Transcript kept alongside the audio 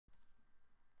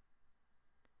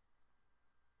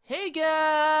Hey guys!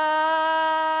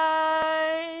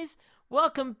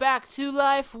 Welcome back to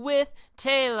Life with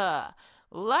Tayla.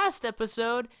 Last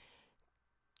episode,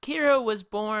 Keira was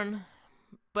born,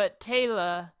 but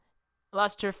Tayla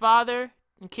lost her father,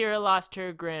 and Keira lost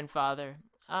her grandfather.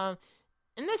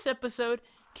 In this episode,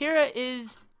 Keira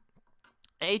is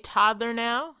a toddler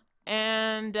now,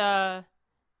 and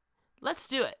let's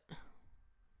do it.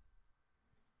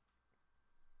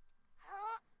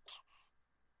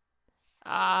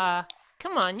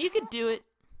 Come on, you could do it.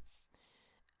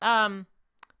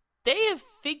 They have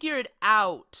figured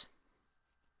out,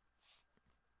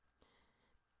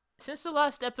 since the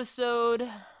last episode,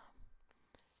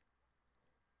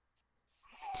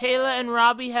 Tayla and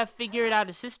Robbie have figured out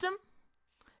a system.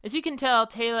 As you can tell,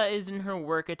 Tayla is in her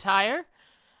work attire.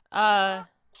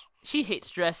 She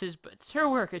hates dresses, but it's her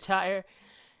work attire.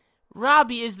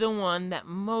 Robbie is the one that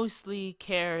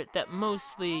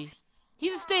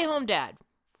he's a stay-at-home dad.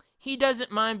 He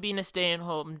doesn't mind being a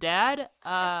stay-at-home dad.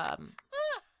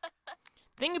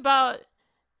 Thing about,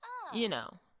 he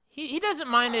doesn't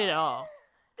mind it at all.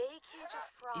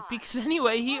 Because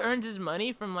anyway, he earns his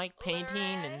money from like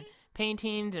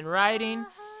paintings and writing,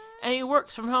 and he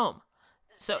works from home.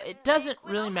 So it doesn't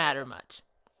really matter much.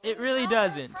 It really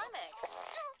doesn't.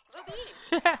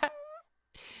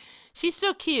 She's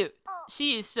so cute.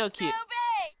 She is so cute.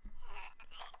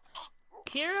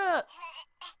 Keira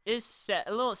is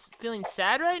a little feeling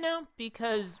sad right now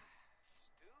because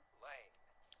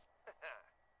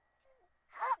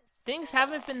things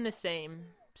haven't been the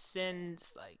same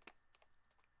since, like,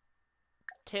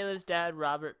 Tayla's dad,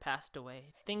 Robert, passed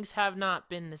away. Things have not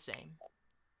been the same.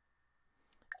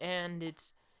 And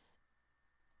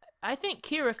I think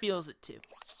Keira feels it too.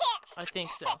 I think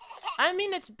so. I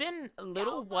mean, it's been a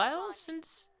little while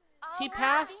since he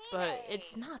passed, but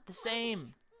it's not the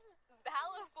same.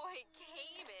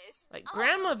 Like,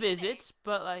 Grandma visits,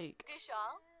 but, like,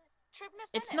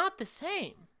 it's not the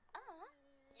same.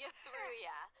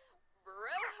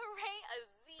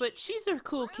 But she's a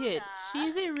cool kid.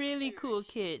 She's a really cool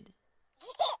kid.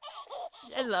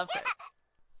 I love her.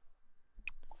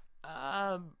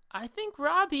 I think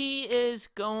Robbie is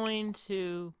going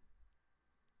to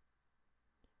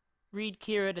read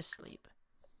Keira to sleep.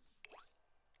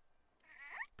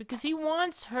 Because he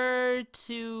wants her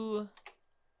to...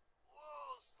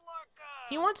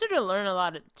 He wants her to learn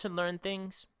to learn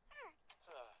things.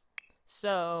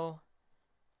 So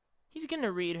he's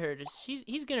gonna read her to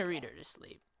he's gonna read her to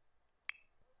sleep.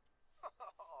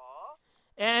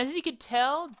 And as you could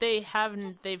tell, they've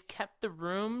kept the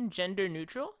room gender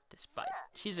neutral, despite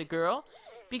she's a girl,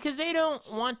 because they don't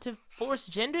want to force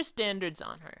gender standards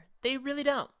on her. They really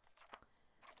don't.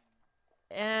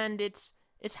 And it's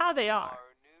how they are.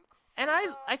 And I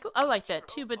like that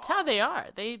too, but it's how they are.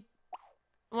 They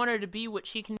want her to be what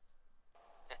she can.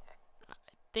 I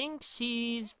think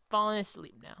she's falling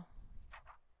asleep now.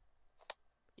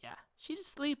 Yeah, she's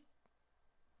asleep.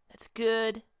 That's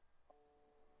good.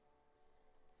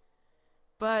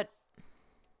 But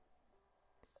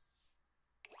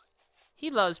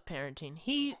he loves parenting.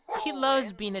 He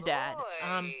loves being a dad.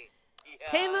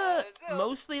 Tayla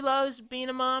mostly loves being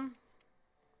a mom.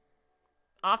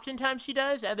 Oftentimes she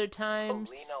does, other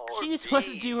times she just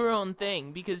wants to do her own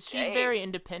thing because she's very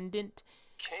independent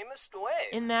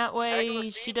in that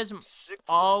way. She doesn't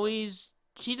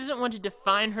want to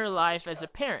define her life as a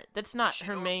parent. That's not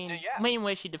her main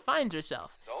way she defines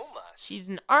herself. She's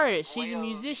an artist, she's a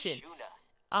musician.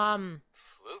 But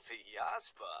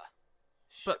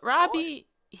Robbie,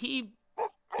 he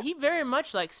very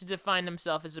much likes to define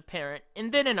himself as a parent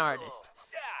and then an artist.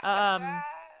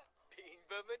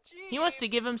 He wants to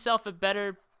give himself a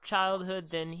better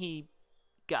childhood than he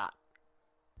got.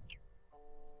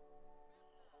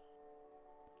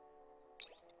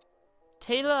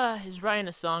 Tayla is writing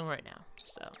a song right now,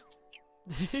 so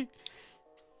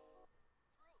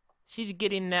she's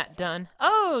getting that done.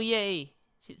 Oh, yay!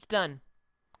 It's done.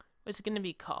 What's it gonna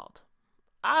be called?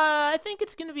 I think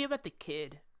it's gonna be about the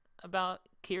kid, about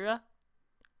Keira.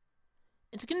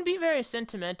 It's gonna be very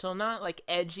sentimental, not like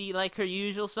edgy like her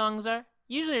usual songs are.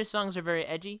 Usually her songs are very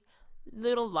edgy.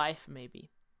 Little Life,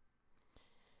 maybe.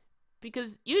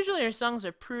 Because usually her songs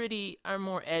are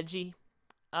more edgy.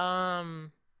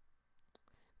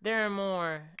 They're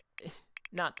more,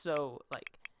 not so,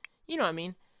 like, you know what I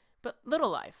mean. But Little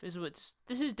Life is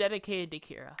this is dedicated to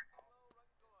Keira.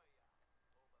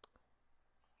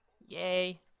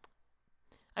 Yay.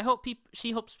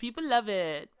 She hopes people love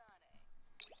it.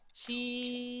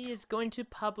 She is going to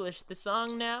publish the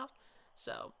song now,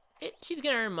 so she's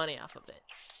gonna earn money off of it.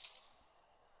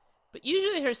 But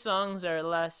usually her songs are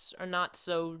not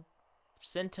so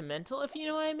sentimental, if you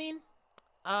know what I mean.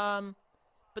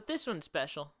 But this one's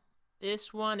special.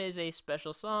 This one is a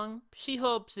special song. She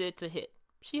hopes it's a hit.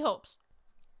 She hopes.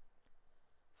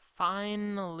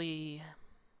 Finally.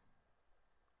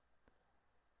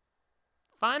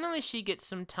 Finally she gets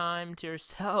some time to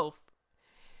herself.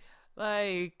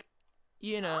 Like,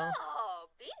 you know, Oh,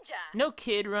 Bija. no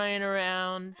kid running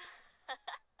around.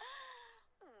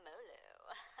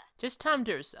 Just time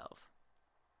to herself.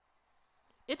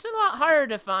 It's a lot harder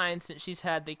to find since she's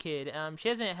had the kid. She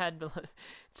hasn't had...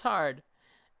 It's hard.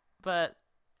 But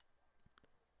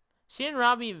she and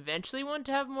Robbie eventually want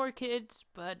to have more kids,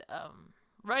 but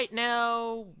right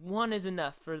now, one is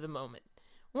enough for the moment.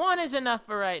 One is enough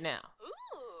for right now.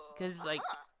 Because, like,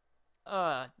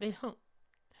 they don't...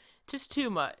 Just too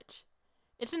much.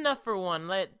 It's enough for one.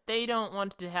 They don't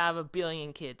want to have a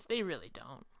billion kids. They really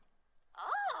don't.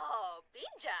 Oh,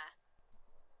 Bija.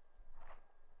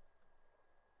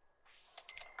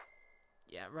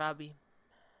 Yeah, Robbie.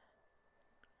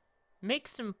 Make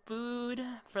some food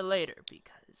for later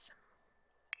because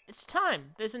it's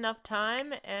time. There's enough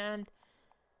time, and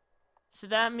so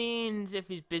that means if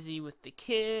he's busy with the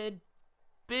kid,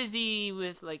 busy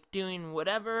with like doing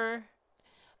whatever,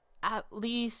 at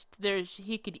least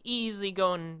he could easily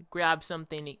go and grab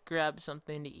something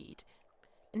to eat.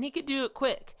 And he could do it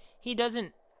quick. He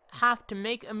doesn't have to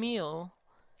make a meal.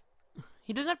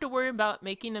 He doesn't have to worry about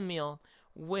making a meal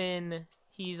when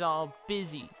he's all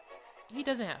busy. He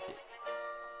doesn't have to.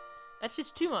 That's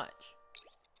just too much.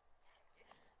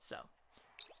 So,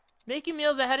 making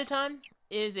meals ahead of time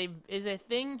is a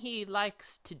thing he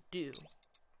likes to do.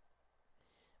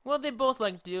 Well, they both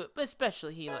like to do it, but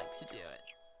especially he likes to do it.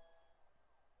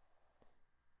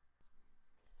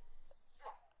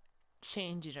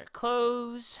 Changing our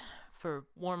clothes for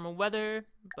warmer weather,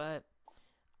 but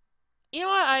you know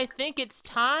what? I think it's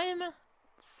time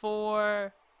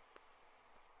for...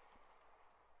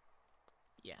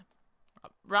 Yeah.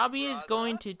 Robbie is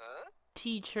going to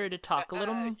teach her to talk a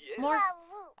little more.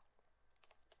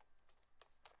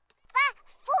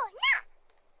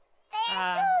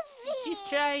 She's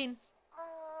trying.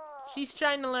 She's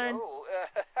trying to learn.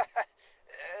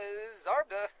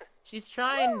 She's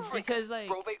trying because, like...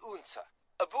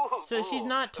 So she's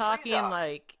not talking,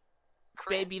 like,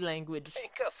 baby language.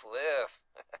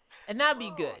 And that'd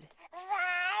be good.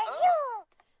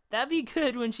 That'd be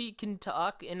good when she can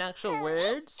talk in actual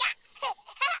words.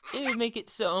 It would make it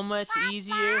so much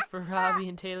easier for Robbie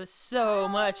and Tayla. So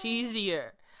much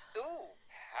easier.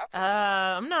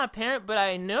 I'm not a parent, but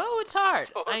I know it's hard.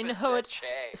 I know it's...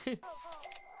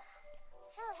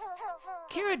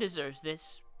 Keira deserves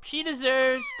this. She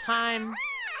deserves time,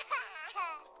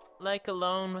 like,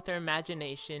 alone with her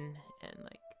imagination. And,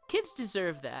 like, kids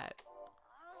deserve that.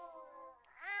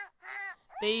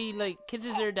 Kids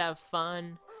deserve to have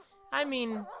fun. I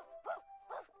mean...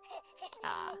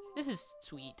 this is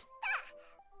sweet.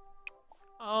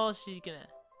 Oh, she's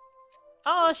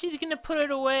gonna put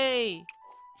it away.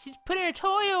 She's putting her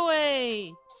toy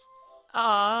away.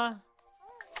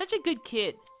 Such a good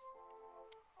kid.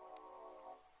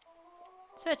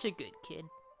 Such a good kid.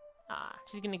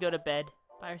 She's gonna go to bed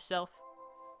by herself.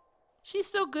 She's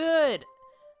so good.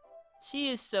 She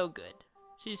is so good.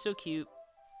 She's so cute.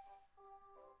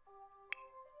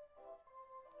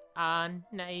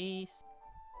 Nice.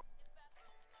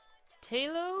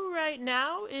 Tayla right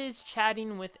now is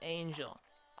chatting with Angel.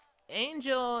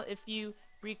 Angel, if you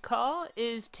recall,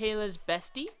 is Tayla's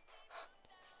bestie.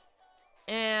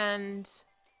 And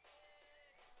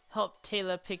helped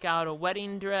Tayla pick out a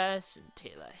wedding dress, and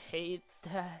Tayla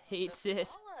hates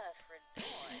it.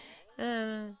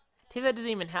 Tayla doesn't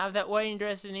even have that wedding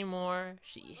dress anymore.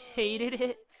 She hated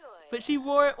it, but she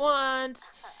wore it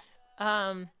once.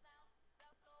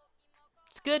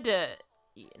 It's good to,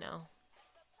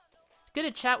 it's good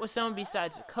to chat with someone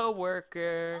besides a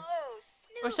coworker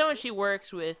or someone she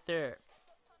works with or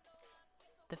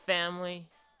the family.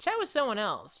 Chat with someone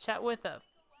else. Chat with a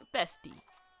bestie.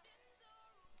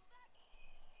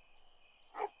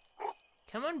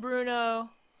 Come on, Bruno.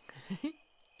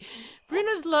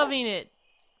 Bruno's loving it.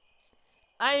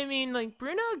 I mean, like,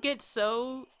 Bruno gets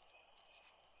so...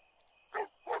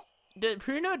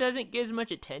 Bruno doesn't get as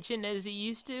much attention as he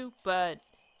used to, but...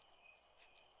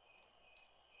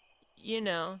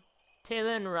 Tayla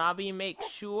and Robbie make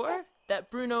sure that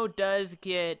Bruno does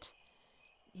get...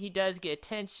 He does get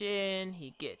attention,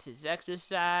 he gets his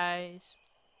exercise.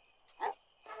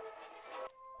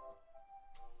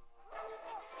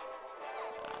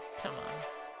 Come on.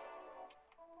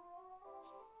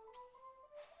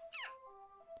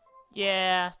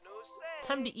 Yeah.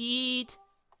 Time to eat.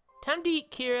 Time to eat,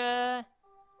 Keira.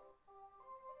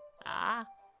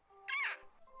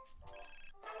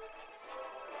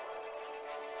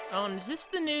 Oh, and is this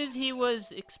the news he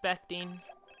was expecting?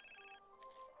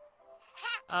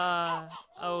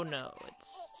 Oh no,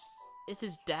 it's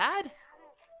his dad?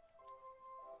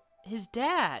 His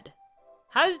dad.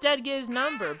 How does dad get his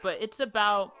number? But it's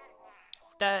about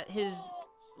that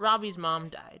Robbie's mom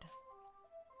died.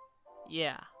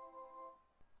 Yeah.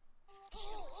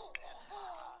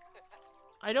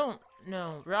 I don't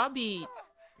know. Robbie,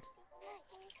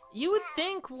 you would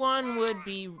think one would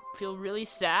feel really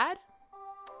sad.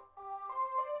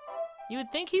 You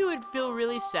would think he would feel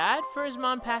really sad for his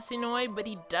mom passing away, but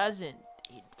he doesn't.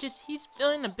 He's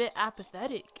feeling a bit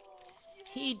apathetic.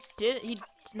 He's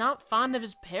not fond of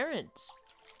his parents.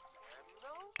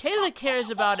 Tayla cares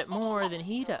about it more than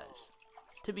he does,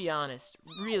 to be honest,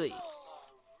 really.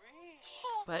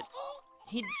 But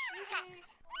he...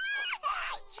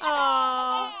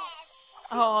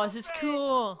 Oh, this is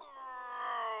cool.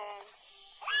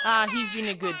 He's being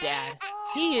a good dad.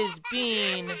 He is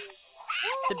being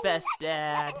the best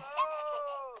dad.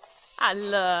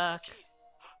 Look.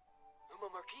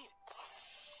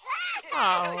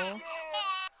 Oh.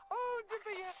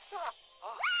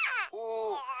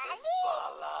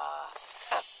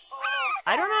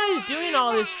 I don't know how he's doing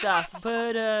all this stuff,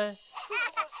 but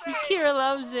Keira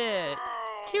loves it.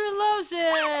 Keira loves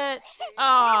it.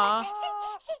 Aww.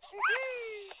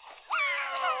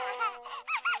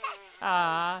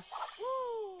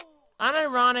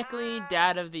 Unironically,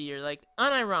 Dad of the Year. Like,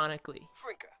 unironically.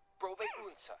 Frinka, Brove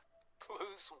Unsa,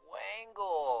 Plus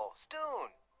Wangle, Stoon,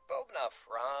 Bobna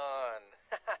Fran.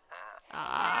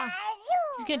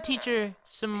 He's gonna teach her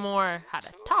some more how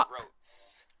to talk.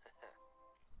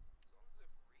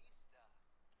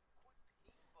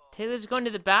 Taylor's going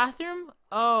to the bathroom?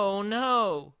 Oh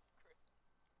no.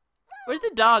 Where's the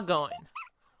dog going?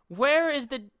 Where is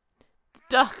the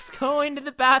dog's going to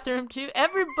the bathroom too?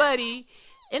 Everybody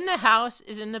in the house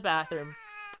is in the bathroom.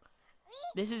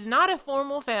 This is not a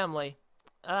formal family.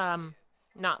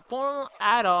 Not formal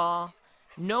at all.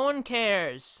 No one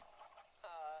cares.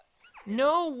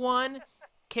 No one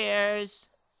cares.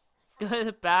 Go to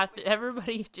the bathroom.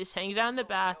 Everybody just hangs out in the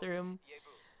bathroom.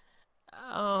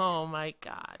 Oh my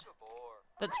god.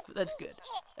 That's good.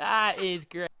 That is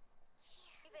great.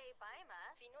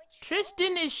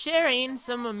 Tristan is sharing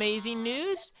some amazing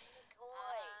news.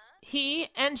 He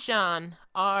and Sean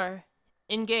are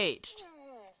engaged.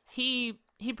 He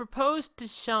proposed to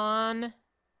Sean.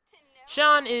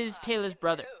 Sean is Taylor's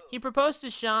brother. He proposed to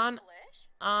Sean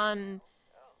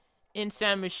in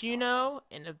San Myshuno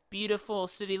in a beautiful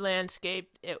city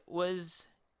landscape. It was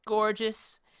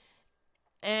gorgeous.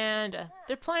 And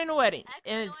they're planning a wedding.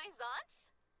 And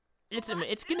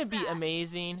it's gonna be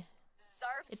amazing.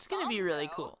 It's gonna be really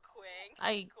cool.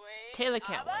 Tayla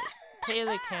can't wait.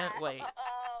 Tayla can't wait.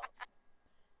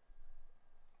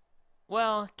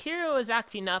 Well, Keira was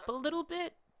acting up a little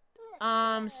bit.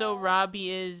 So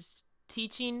Robbie is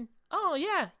teaching. Oh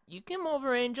yeah, you come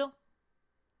over, Angel.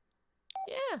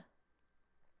 Yeah.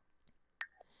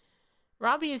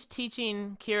 Robbie is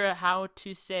teaching Keira how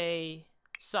to say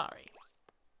sorry.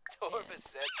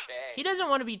 He doesn't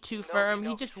want to be too firm.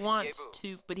 He just wants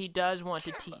to, but he does want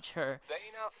to teach her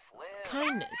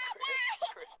kindness.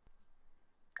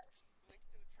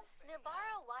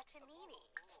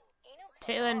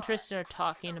 Tayla and Tristan are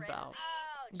talking about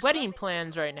wedding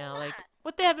plans right now. Like,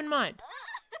 what they have in mind.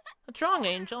 What's wrong,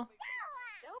 Angel?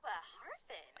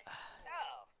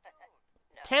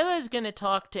 Tayla is going to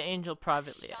talk to Angel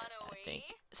privately, I think.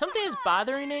 Something is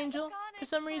bothering Angel for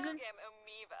some reason.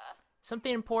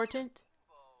 Something important?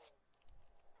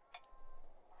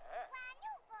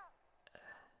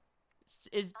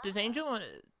 Does Angel want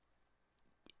to...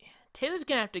 Taylor's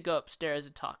gonna have to go upstairs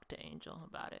and talk to Angel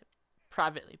about it.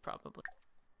 Privately, probably.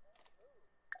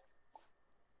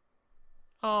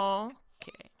 Oh,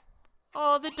 okay.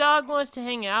 Oh, the dog wants to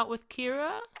hang out with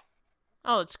Keira?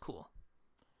 Oh, it's cool.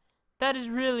 That is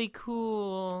really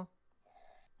cool.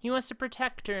 He wants to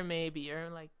protect her, maybe, or,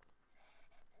 like,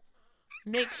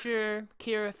 make sure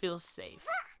Keira feels safe.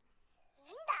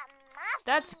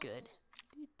 That's good.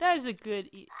 That is a good...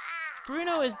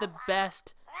 Bruno is the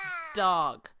best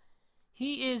dog.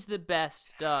 He is the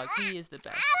best dog. He is the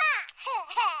best.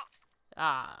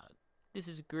 This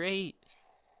is great.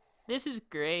 This is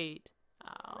great.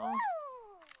 Oh.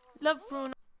 Love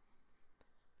Bruno.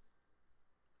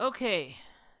 Okay,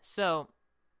 so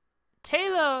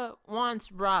Tayla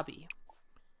wants Robbie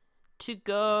to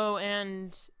go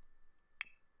and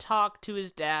talk to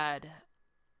his dad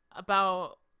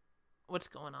about what's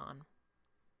going on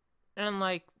and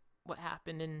like what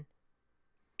happened, and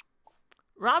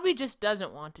Robbie just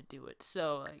doesn't want to do it.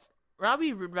 So like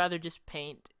Robbie would rather just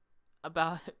paint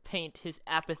his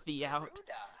apathy out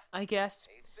I guess.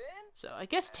 Nathan? So I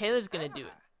guess Taylor's gonna do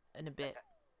it in a bit.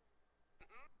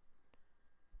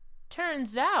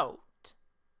 Turns out,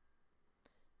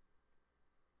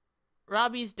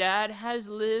 Robbie's dad has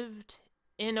lived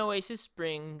in Oasis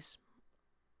Springs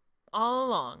all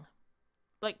along.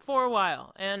 Like, for a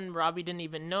while. And Robbie didn't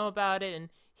even know about it, and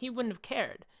he wouldn't have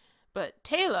cared. But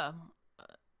Tayla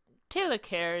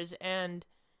cares, and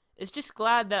is just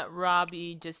glad that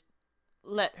Robbie just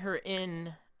let her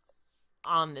in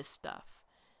on this stuff.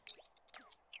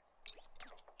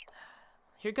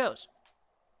 Here goes.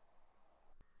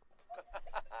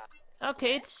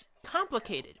 Okay, it's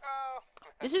complicated.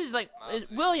 This is like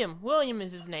William. William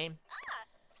is his name.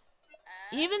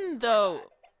 Even though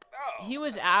he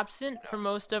was absent for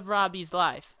most of Robbie's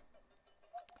life,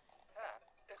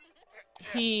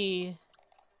 he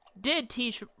did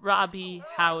teach Robbie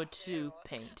how to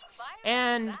paint.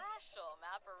 And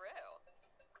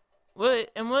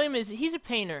William he's a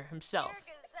painter himself.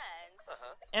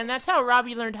 And that's how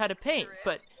Robbie learned how to paint,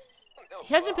 but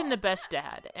he hasn't been the best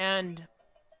dad, and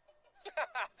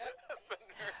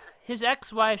his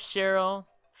ex-wife Cheryl,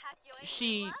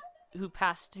 who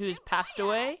has passed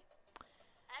away,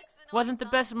 wasn't the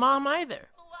best mom either.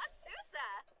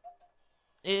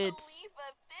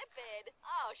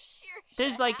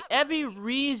 There's like every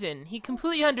reason. He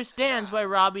completely understands why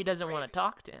Robbie doesn't want to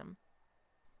talk to him.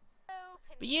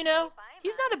 But you know,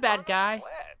 he's not a bad guy.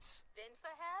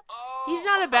 He's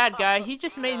not a bad guy, he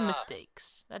just made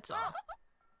mistakes. That's all.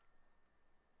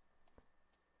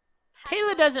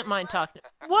 Tayla doesn't mind talking.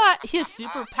 What? He has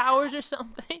superpowers or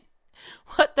something?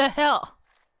 What the hell?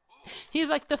 He's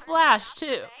like the Flash,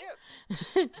 too.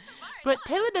 But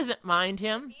Tayla doesn't mind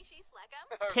him.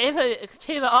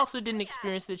 Tayla also didn't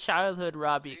experience the childhood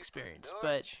Robbie experienced,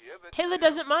 but Tayla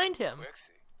doesn't mind him.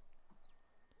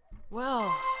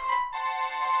 Well,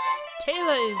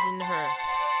 Tayla is in her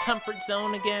comfort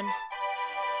zone again,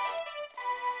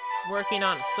 working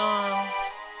on a song.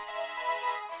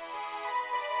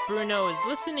 Bruno is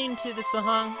listening to the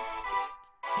song,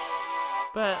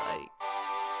 but like,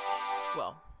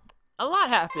 well, a lot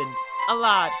happened,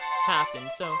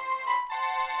 so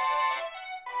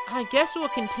I guess we'll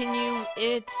continue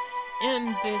it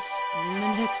in the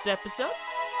next episode.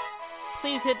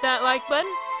 Please hit that like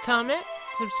button, comment,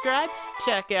 subscribe,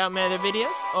 check out my other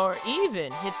videos, or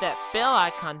even hit that bell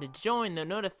icon to join the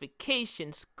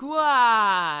notification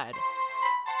squad.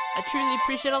 I truly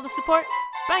appreciate all the support.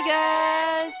 Bye,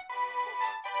 guys!